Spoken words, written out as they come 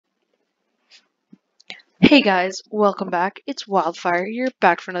Hey guys, welcome back. It's Wildfire here,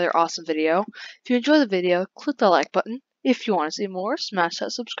 back for another awesome video. If you enjoy the video, click the like button. If you want to see more, smash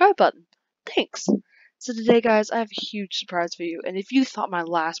that subscribe button. Thanks! So today guys, I have a huge surprise for you, and if you thought my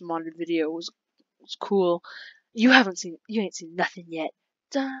last modded video was cool, you ain't seen nothing yet.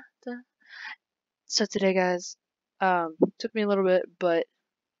 Duh, duh. So today guys, took me a little bit, but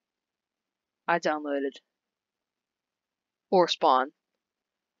I downloaded ORESPAWN.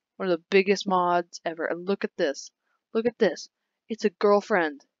 One of the biggest mods ever. And look at this. Look at this. It's a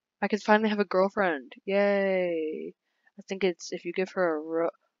girlfriend. I can finally have a girlfriend. Yay. I think it's if you give her a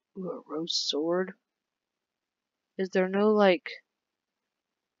rose sword. Is there no, like,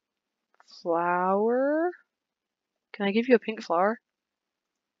 flower? Can I give you a pink flower?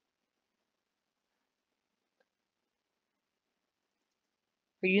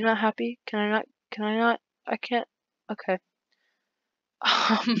 Are you not happy? Can I not? I can't. Okay.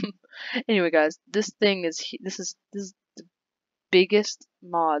 Anyway, guys, this is the biggest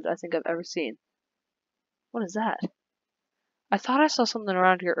mod I think I've ever seen. What is that? I thought I saw something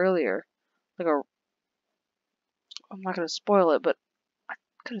around here earlier, like a. I'm not gonna spoil it, but I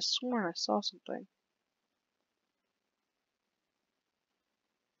could have sworn I saw something.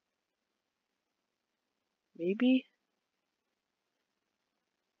 Maybe.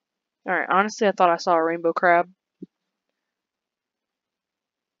 All right. Honestly, I thought I saw a rainbow crab.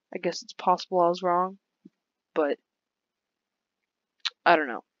 I guess it's possible I was wrong, but I don't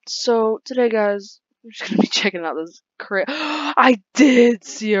know. So today, guys, we're just gonna be checking out this crab. I did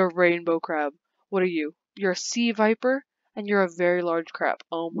see a rainbow crab. What are you? You're a sea viper, and you're a very large crab.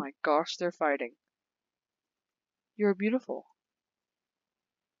 Oh my gosh, they're fighting. You're beautiful.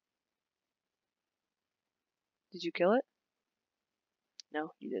 Did you kill it?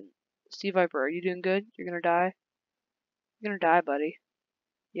 No, you didn't. Sea viper, are you doing good? You're gonna die. You're gonna die, buddy.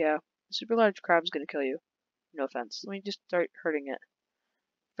 Yeah, the super large crab's gonna kill you. No offense. Let me just start hurting it.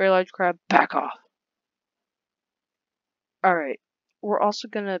 Very large crab, back off. Alright. We're also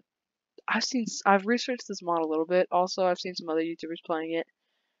gonna I've researched this mod a little bit. Also, I've seen some other YouTubers playing it.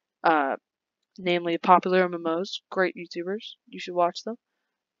 Namely Popular MMOs. Great YouTubers. You should watch them.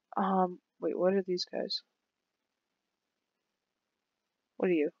 Wait, what are these guys? What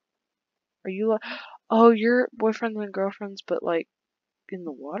are you? Are you oh, you're boyfriends and girlfriends, but like in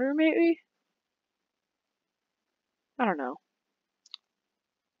the water maybe? I don't know.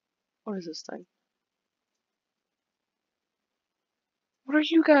 What is this thing? What are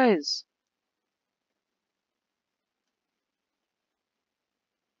you guys?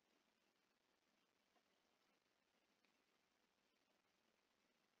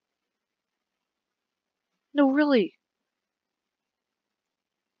 No, really.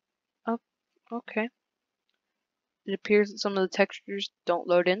 Oh, okay. It appears that some of the textures don't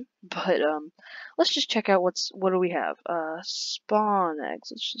load in, but let's just check out what do we have? Spawn eggs.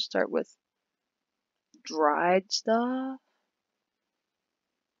 Let's just start with dried stuff.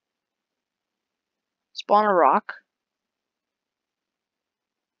 Spawn a rock.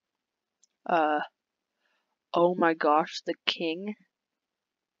 Oh my gosh, the king.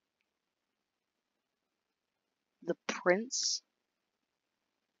 The prince.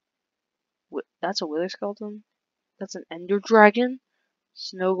 That's a wither skeleton. That's an ender dragon.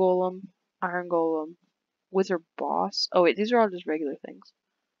 Snow golem. Iron golem. Wither boss. Oh wait, these are all just regular things.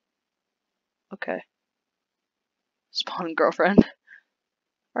 Okay. Spawn girlfriend.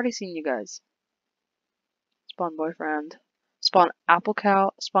 Already seen you guys. Spawn boyfriend. Spawn apple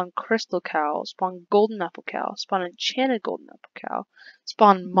cow. Spawn crystal cow. Spawn golden apple cow. Spawn enchanted golden apple cow.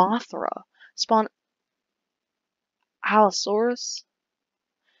 Spawn mothra. Spawn allosaurus.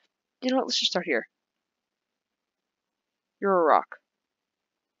 You know what? Let's just start here. You're a rock.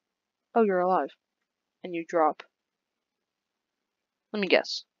 Oh, you're alive. And you drop. Let me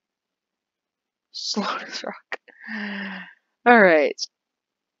guess. Slowness rock. Alright.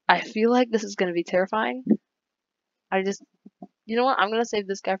 I feel like this is gonna be terrifying. You know what? I'm gonna save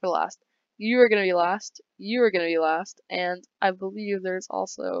this guy for last. You are gonna be last. You are gonna be last. And I believe there's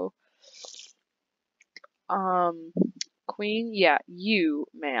also, Queen. Yeah, you,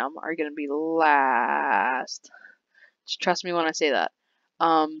 ma'am, are gonna be last. Just trust me when I say that.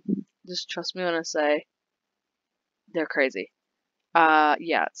 Just trust me when I say they're crazy.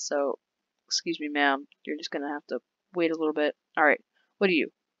 Yeah, so, excuse me, ma'am. You're just gonna have to wait a little bit. Alright, what are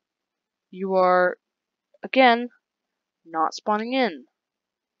you? You are, again, not spawning in.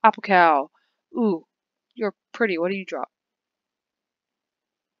 Apple cow. Ooh, you're pretty. What do you drop?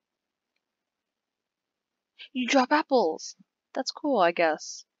 You drop apples. That's cool, I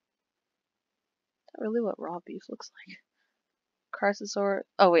guess. Is that really what raw beef looks like? Chrysosaur.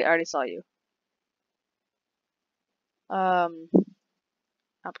 Oh wait, I already saw you. Cow,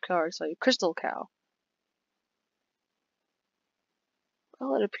 I saw you. Crystal cow.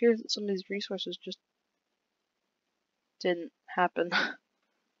 Well, it appears that some of these resources just didn't happen.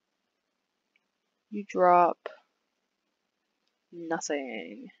 You drop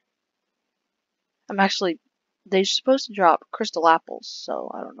nothing. They're supposed to drop crystal apples,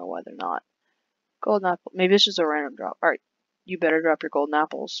 so I don't know why they're not. Golden apple. Maybe it's just a random drop. Alright, you better drop your golden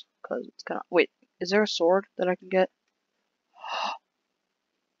apples, because it's gonna. Wait, is there a sword that I can get?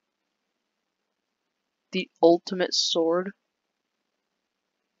 The ultimate sword?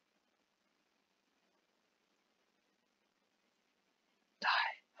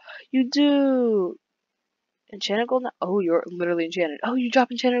 You do! Enchanted golden. Oh, you're literally enchanted. Oh, you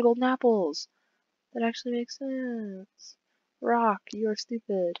drop enchanted golden apples! That actually makes sense. Rock, you're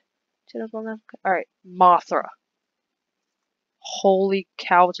stupid. Enchanted golden apple. Alright, Mothra. Holy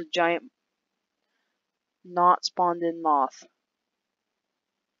cow, it's a giant, not spawned in moth.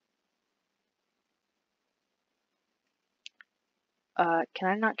 Can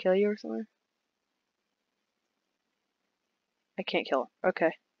I not kill you or something? I can't kill him.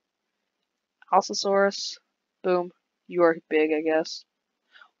 Okay. Allosaurus. Boom. You are big, I guess.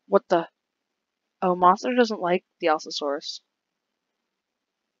 What the? Oh, Mothra doesn't like the Allosaurus.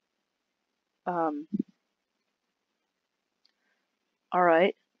 Um.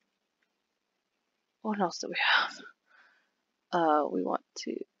 Alright. What else do we have? We want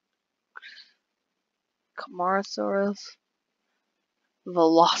to. Camarasaurus.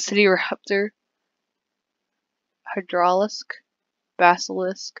 Velociraptor. Hydraulisk.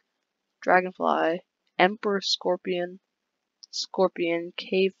 Basilisk. Dragonfly. Emperor Scorpion. Scorpion.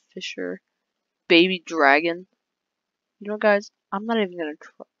 Cave Fisher. Baby Dragon. You know, guys, I'm not even gonna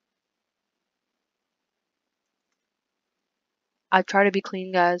try. I try to be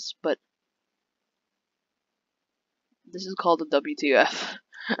clean, guys, but this is called a WTF.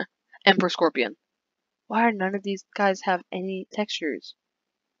 Emperor Scorpion. Why are none of these guys have any textures?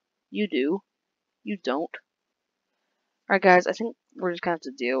 You do. You don't. Alright, guys, I think we're just gonna have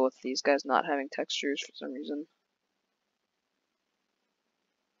to deal with these guys not having textures for some reason.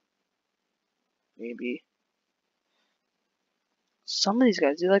 Maybe. Some of these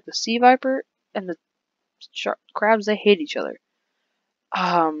guys do, like the sea viper and the crabs, they hate each other.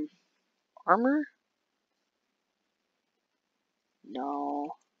 Armor?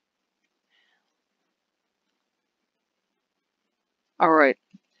 No. Alright.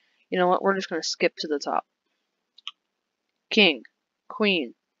 You know what? We're just gonna skip to the top. King.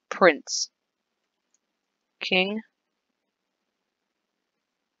 Queen. Prince. King.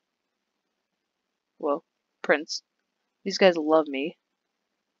 Well, Prince. These guys love me.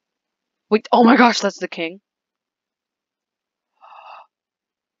 Wait, oh my gosh, that's the king.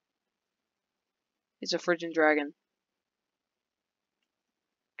 He's a Phrygian dragon.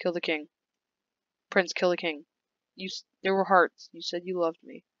 Kill the king. Prince, kill the king. There were hearts. You said you loved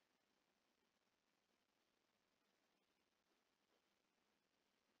me.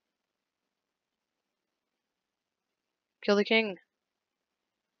 Kill the king.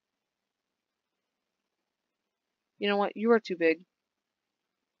 You know what? You are too big.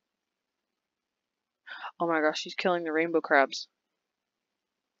 Oh my gosh, she's killing the rainbow crabs.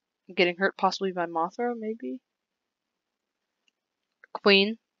 Getting hurt possibly by Mothra, maybe?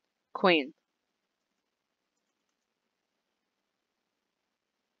 Queen. Queen.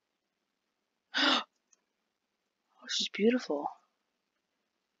 Oh, she's beautiful.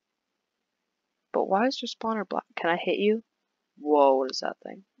 But why is your spawner black? Can I hit you? Whoa, what is that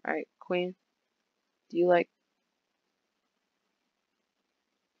thing? Alright, Queen. Do you like...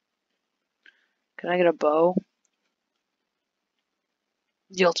 Can I get a bow?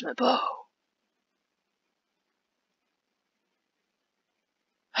 The ultimate bow.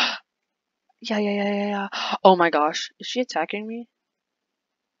 Yeah. Oh my gosh. Is she attacking me?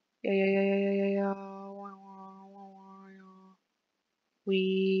 Yeah.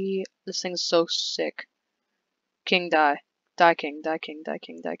 This thing's so sick. King, die. Die, king, die, king, die,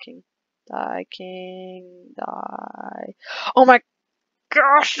 king, die, king. Die, king, die. Oh my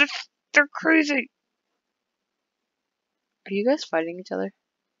gosh, they're crazy. Are you guys fighting each other?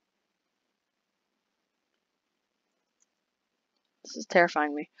 This is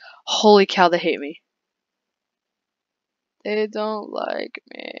terrifying me. Holy cow, they hate me. They don't like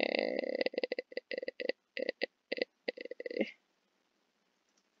me.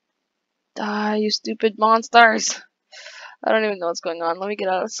 Die, you stupid monsters. I don't even know what's going on. Let me get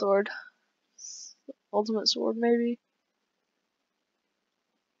out a sword. Ultimate sword, maybe?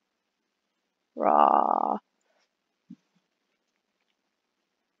 Rah.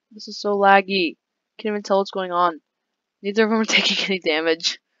 This is so laggy. Can't even tell what's going on. Neither of them are taking any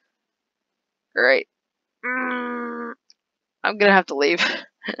damage. Alright. I'm gonna have to leave.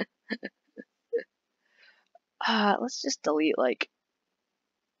 Let's just delete, like,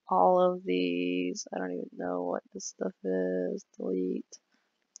 all of these. I don't even know what this stuff is. Delete,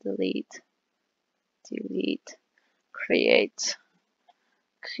 delete, delete, create,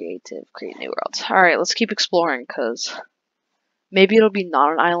 creative, create new worlds. Alright, let's keep exploring, because maybe it'll be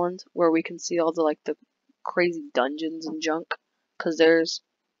not an island where we can see all the, like, the crazy dungeons and junk, because there's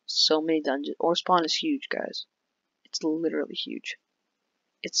so many dungeons. ORESPAWN is huge, guys. It's literally huge.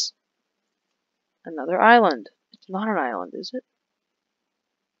 It's another island. It's not an island, is it?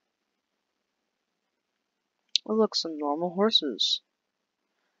 Oh, look, some normal horses.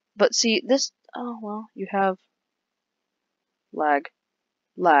 But see, this... Oh, well, you have... Lag.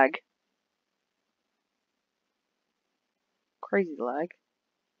 Lag. Crazy lag.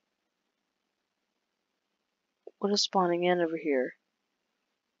 What is spawning in over here?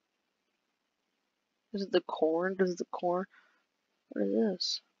 Is it the corn? Does the corn... What is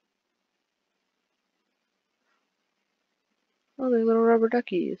this? Oh, they're little rubber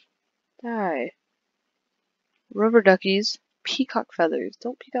duckies. Die. Rubber duckies. Peacock feathers.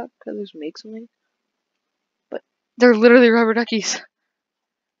 Don't peacock feathers make something? But they're literally rubber duckies.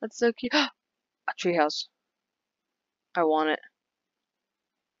 That's so cute. A treehouse. I want it.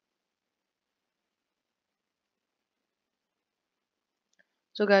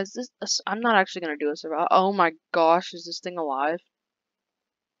 So guys, I'm not actually gonna do a survival. Oh my gosh, is this thing alive?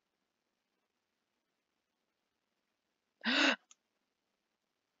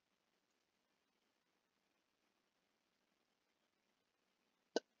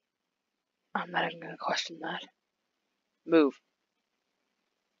 I'm not even gonna question that. Move.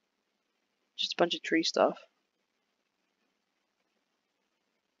 Just a bunch of tree stuff.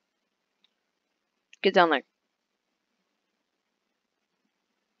 Get down there.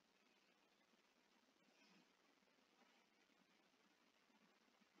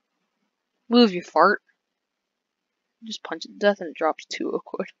 Move, you fart. Just punch it to death and it drops 2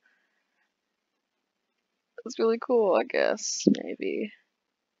 oak wood. That's really cool, I guess. Maybe.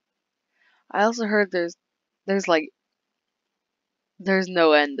 I also heard there's like there's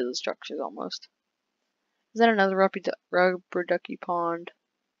no end to the structures almost. Is that another rubber ducky pond?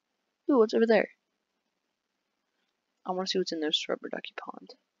 Ooh, what's over there? I want to see what's in this rubber ducky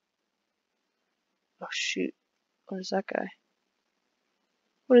pond. Oh shoot! What is that guy?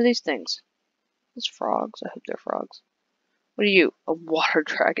 What are these things? Those frogs. I hope they're frogs. What are you? A water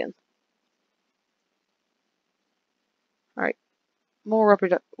dragon. Alright. More rubber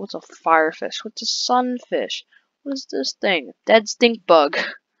duck. What's a firefish? What's a sunfish? What is this thing? Dead stink bug.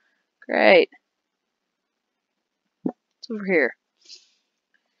 Great. It's over here.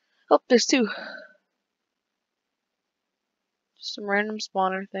 Oh, there's 2. Just some random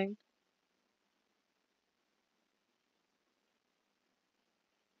spawner thing.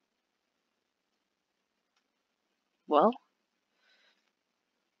 Well,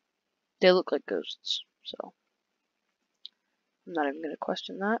 they look like ghosts, so I'm not even gonna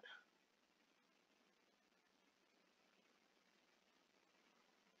question that.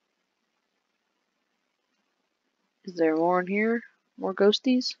 Is there more in here? More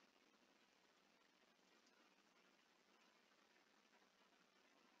ghosties?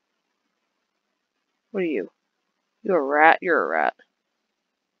 What are you? You're a rat? You're a rat.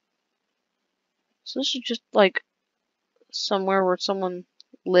 So this is just like somewhere where someone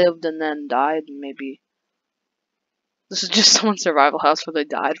lived and then died, and maybe this is just someone's survival house where they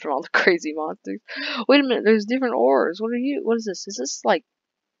died from all the crazy monsters. Wait a minute, there's different ores. What are you? What is this? Is this like,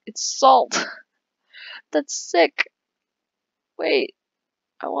 it's salt? That's sick. Wait,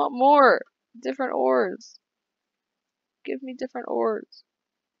 I want more. Different ores. Give me different ores.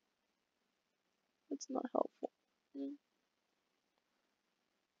 That's not helpful.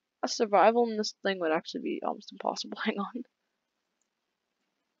 A survival in this thing would actually be almost impossible. Hang on.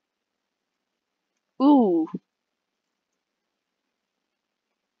 Ooh.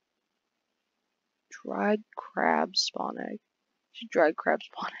 Dried crab spawn egg. Dried crab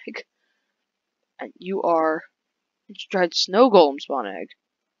spawn egg. And you are dried snow golem spawn egg.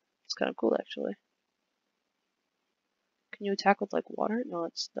 It's kind of cool, actually. Can you attack with, like, water? No,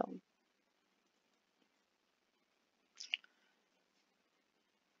 it's stone.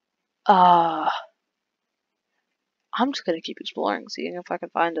 I'm just gonna keep exploring, seeing if I can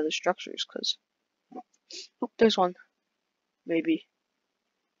find other structures, because... Oop, there's one. Maybe.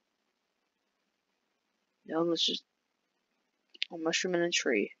 No, let's just... A mushroom in a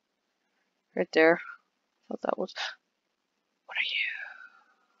tree. Right there. Thought that was... What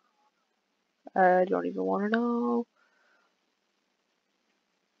are you? I don't even want to know.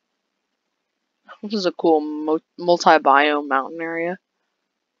 This is a cool multi-biome mountain area.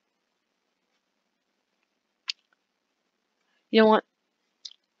 You know what?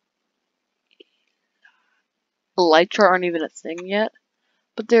 Elytra aren't even a thing yet,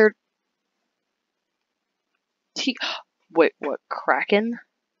 but they're wait, what? Kraken?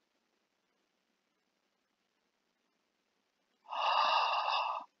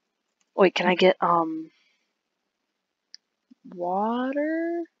 Wait, can I get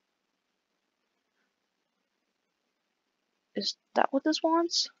water? Is that what this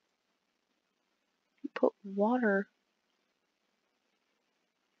wants? You put water.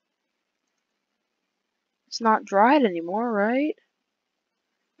 It's not dried anymore, right?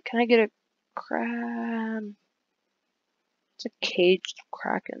 Can I get a crab? It's a caged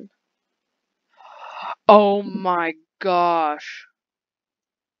kraken. Oh my gosh.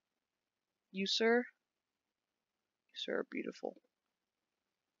 You, sir? You, sir, are beautiful.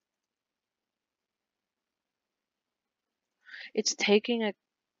 It's taking a...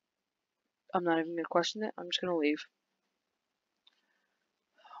 I'm not even gonna question it. I'm just gonna leave.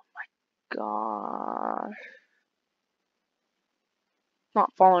 Gosh.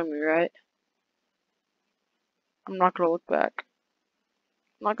 Not following me, right? I'm not gonna look back.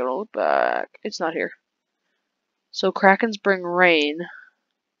 I'm not gonna look back. It's not here. So krakens bring rain.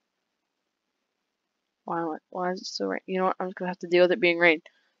 Why is it so rain? You know what? I'm just gonna have to deal with it being rain.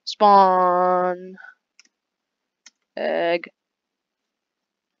 Spawn egg.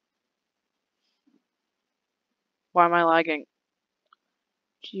 Why am I lagging?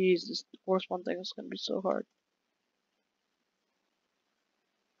 Jeez, this ORESPAWN thing is gonna be so hard.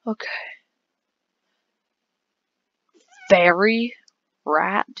 Okay. Fairy,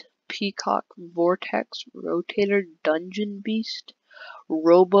 rat, peacock, vortex, rotator, dungeon beast,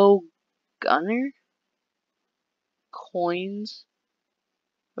 robo gunner, coins,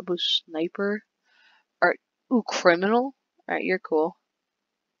 robo sniper. Alright, ooh, criminal. Alright, you're cool.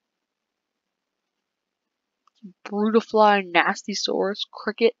 Brutafly, nasty saurus,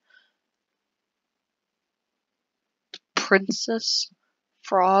 cricket, princess,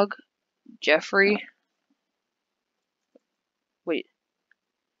 frog, Jeffrey. Wait,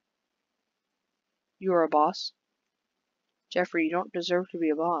 you are a boss? Jeffrey, you don't deserve to be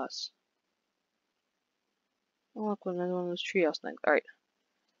a boss. Oh, look, another one of those treehouse things. Alright,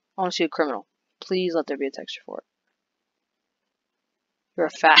 I want to see a criminal. Please let there be a texture for it. You're a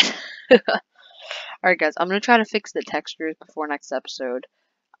fat. Alright, guys, I'm gonna try to fix the textures before next episode,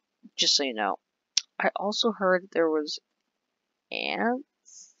 just so you know. I also heard there was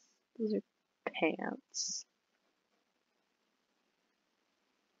ants. Those are pants.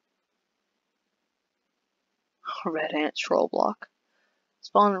 Red ant troll block.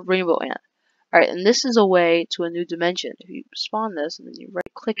 Spawn a rainbow ant. Alright, and this is a way to a new dimension. If you spawn this and then you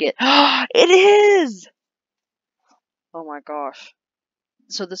right click it. It is! Oh my gosh.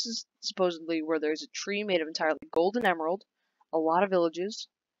 So this is supposedly where there's a tree made of entirely gold and emerald, a lot of villages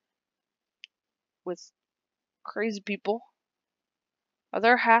with crazy people. Are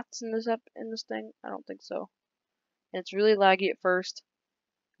there hats in this thing? I don't think so. And it's really laggy at first.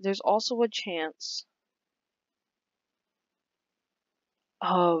 There's also a chance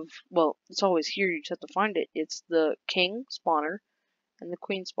of, well, it's always here, you just have to find it. It's the king spawner and the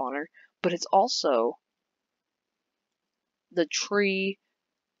queen spawner, but it's also the tree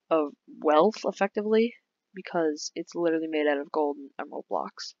of wealth, effectively, because it's literally made out of gold and emerald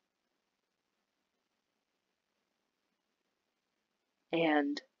blocks.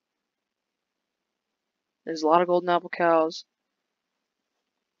 And there's a lot of golden apple cows,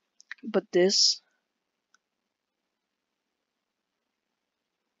 but this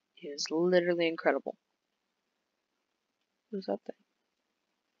is literally incredible. Who's that thing?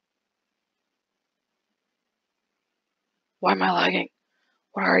 Why am I lagging?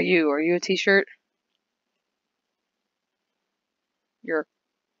 What are you? Are you a t-shirt? You're a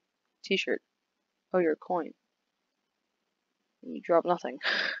t-shirt. Oh, you're a coin. You drop nothing.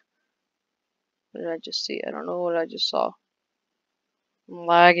 What did I just see? I don't know what I just saw. I'm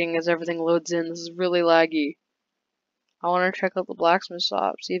lagging as everything loads in. This is really laggy. I want to check out the blacksmith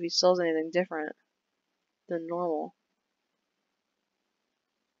shop, see if he sells anything different than normal.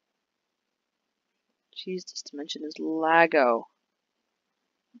 Jeez, this dimension is laggo.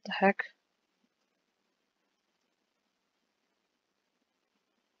 What the heck?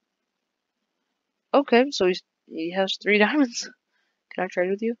 Okay, so he has 3 diamonds. Can I trade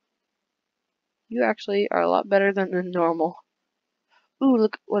with you? You actually are a lot better than the normal. Ooh,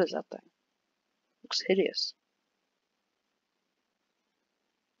 look, what is that thing? Looks hideous.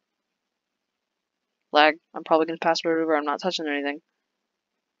 Lag. I'm probably gonna pass right over. I'm not touching anything.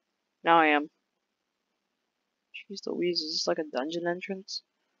 Now I am. Jeez Louise, is this like a dungeon entrance?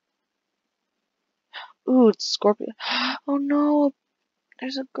 Ooh, it's Scorpion. Oh no,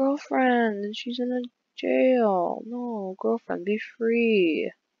 there's a girlfriend and she's in a jail. No, girlfriend, be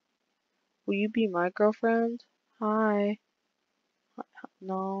free. Will you be my girlfriend? Hi.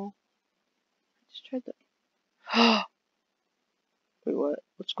 No. I just tried to. Wait, what?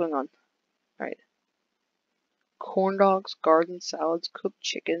 What's going on? Alright. Corn dogs, garden salads, cooked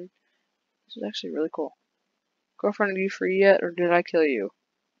chicken. This is actually really cool. Girlfriend, are you free yet, or did I kill you?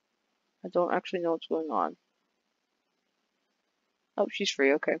 I don't actually know what's going on. Oh, she's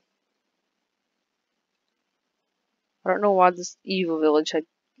free, okay. I don't know why this evil village had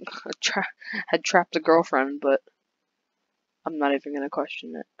had trapped a girlfriend, but I'm not even gonna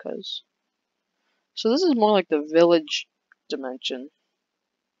question it, cause. So this is more like the village dimension.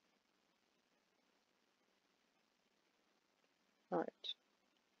 Alright.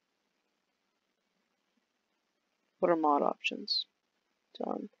 What are mod options?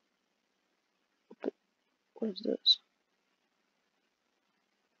 Done. What is this?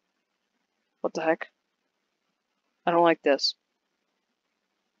 What the heck? I don't like this.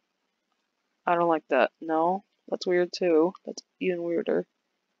 I don't like that. No, that's weird too. That's even weirder.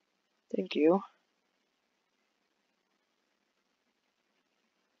 Thank you.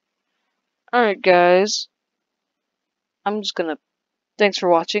 Alright, guys. I'm just gonna. Thanks for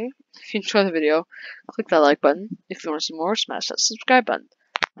watching. If you enjoyed the video, click that like button. If you want to see more, smash that subscribe button.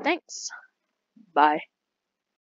 Thanks. Bye.